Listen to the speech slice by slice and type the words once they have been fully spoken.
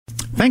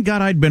Thank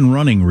God I'd been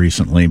running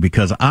recently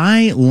because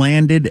I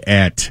landed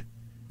at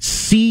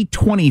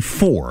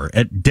C-24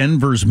 at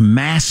Denver's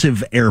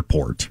massive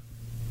airport.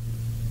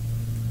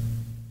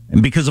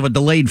 And because of a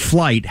delayed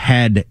flight,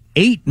 had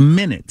 8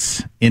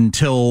 minutes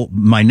until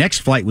my next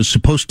flight was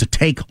supposed to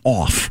take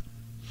off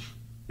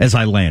as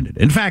I landed.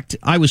 In fact,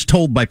 I was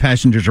told by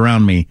passengers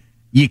around me,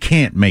 you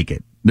can't make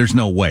it. There's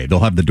no way. They'll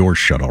have the doors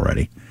shut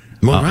already.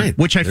 Well, right.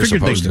 Which I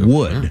figured they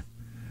would. Yeah.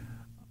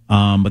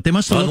 But they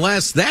must have...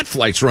 Unless that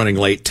flight's running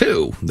late,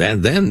 too.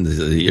 Then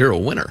you're a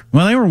winner.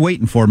 Well, they were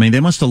waiting for me. They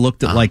must have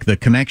looked at, like, the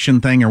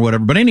connection thing or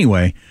whatever. But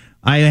anyway,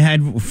 I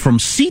had from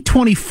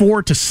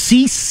C-24 to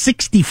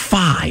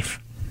C-65,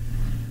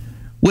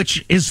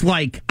 which is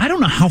like, I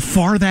don't know how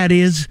far that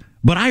is,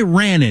 but I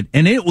ran it,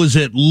 and it was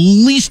at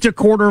least a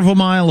quarter of a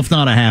mile, if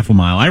not a half a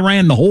mile. I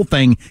ran the whole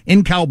thing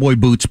in cowboy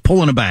boots,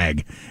 pulling a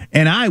bag,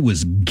 and I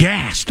was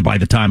gassed by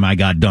the time I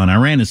got done. I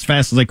ran as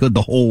fast as I could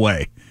the whole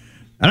way.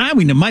 And I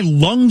mean, my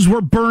lungs were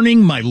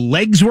burning, my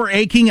legs were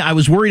aching. I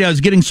was worried I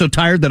was getting so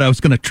tired that I was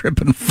going to trip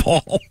and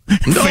fall.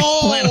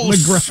 No,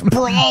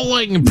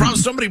 sprawling.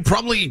 Somebody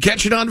probably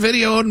catch it on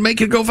video and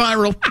make it go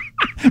viral.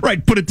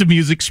 Right, put it to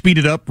music, speed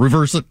it up,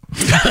 reverse it.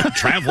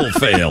 Travel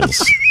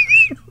fails.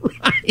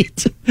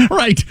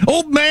 Right.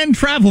 Old man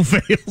travel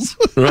fails.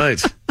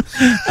 Right.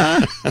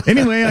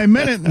 Anyway, I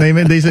meant it.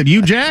 They said,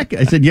 "You, Jack?"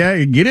 I said,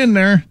 "Yeah, get in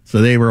there."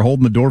 So they were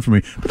holding the door for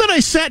me. But then I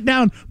sat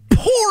down,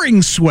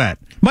 pouring sweat.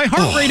 My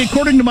heart rate,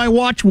 according to my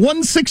watch,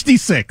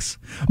 166.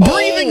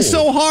 Breathing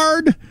so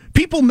hard,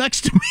 people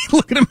next to me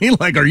looking at me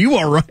like, "Are you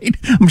all right?"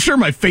 I'm sure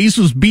my face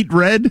was beet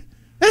red.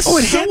 That's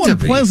so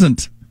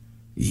unpleasant.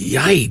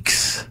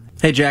 Yikes.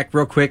 Hey, Jack,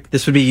 real quick.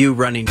 This would be you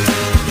running.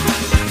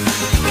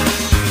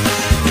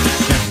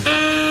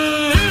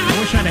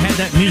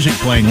 That music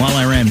playing while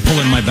I ran,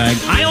 pulling my bag.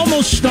 I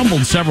almost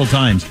stumbled several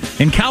times.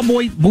 And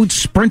cowboy boots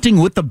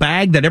sprinting with the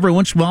bag that every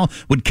once in a while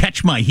would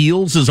catch my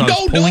heels as I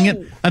was pulling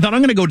it. I thought,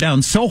 I'm going to go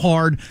down so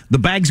hard, the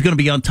bag's going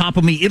to be on top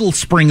of me, it'll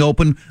spring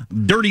open,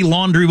 dirty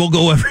laundry will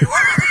go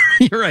everywhere.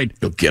 You're right.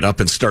 You'll get up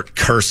and start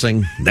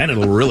cursing, then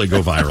it'll really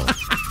go viral.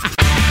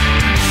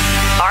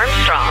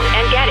 Armstrong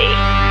and Getty.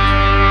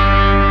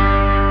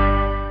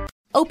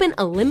 Open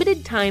a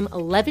limited-time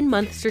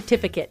 11-month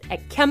certificate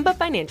at Kemba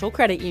Financial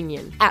Credit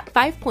Union. At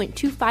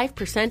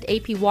 5.25%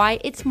 APY,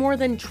 it's more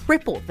than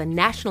triple the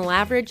national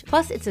average,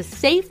 plus it's a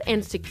safe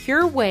and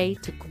secure way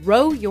to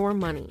grow your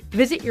money.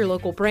 Visit your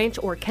local branch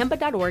or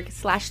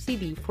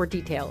kemba.org/CD for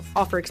details.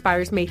 Offer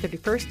expires May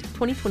 31st,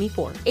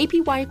 2024.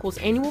 APY equals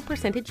annual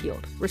percentage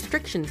yield.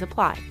 Restrictions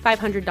apply.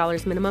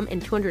 $500 minimum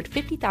and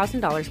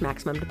 $250,000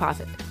 maximum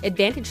deposit.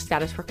 Advantage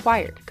status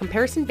required.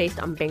 Comparison based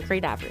on bank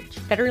rate average.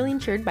 Federally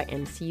insured by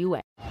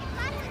NCUA.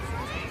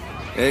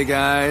 Hey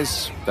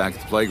guys, back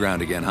at the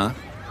playground again, huh?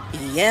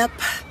 Yep.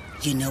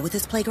 You know what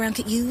this playground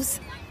could use?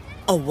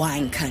 A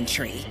wine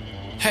country.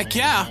 Heck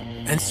yeah,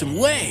 and some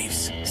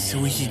waves,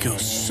 so we could go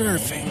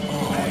surfing.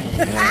 Oh,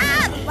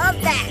 yeah.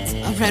 Love that.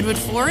 A redwood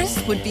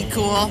forest would be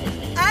cool.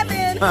 I'm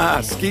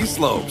in. Ski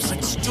slopes.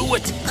 Let's do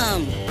it.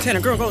 Can a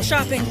girl go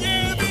shopping?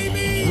 Yeah,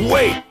 baby.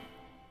 Wait.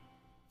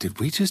 Did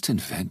we just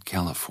invent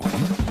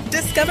California?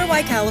 Discover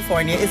why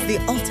California is the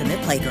ultimate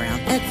playground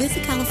at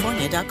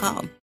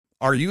visitcalifornia.com.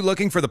 Are you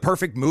looking for the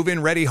perfect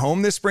move-in ready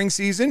home this spring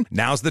season?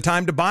 Now's the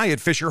time to buy at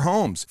Fisher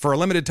Homes. For a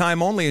limited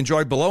time only,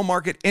 enjoy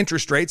below-market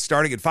interest rates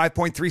starting at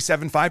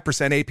 5.375%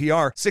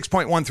 APR,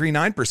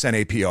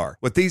 6.139% APR.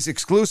 With these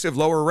exclusive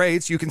lower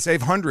rates, you can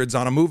save hundreds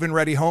on a move-in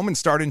ready home and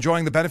start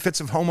enjoying the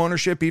benefits of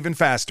homeownership even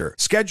faster.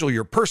 Schedule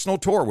your personal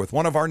tour with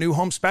one of our new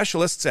home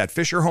specialists at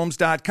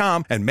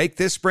FisherHomes.com and make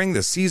this spring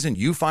the season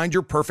you find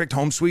your perfect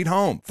home sweet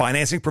home.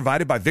 Financing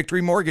provided by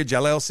Victory Mortgage,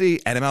 LLC,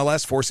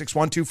 NMLS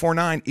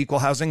 461249, Equal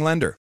Housing Lender.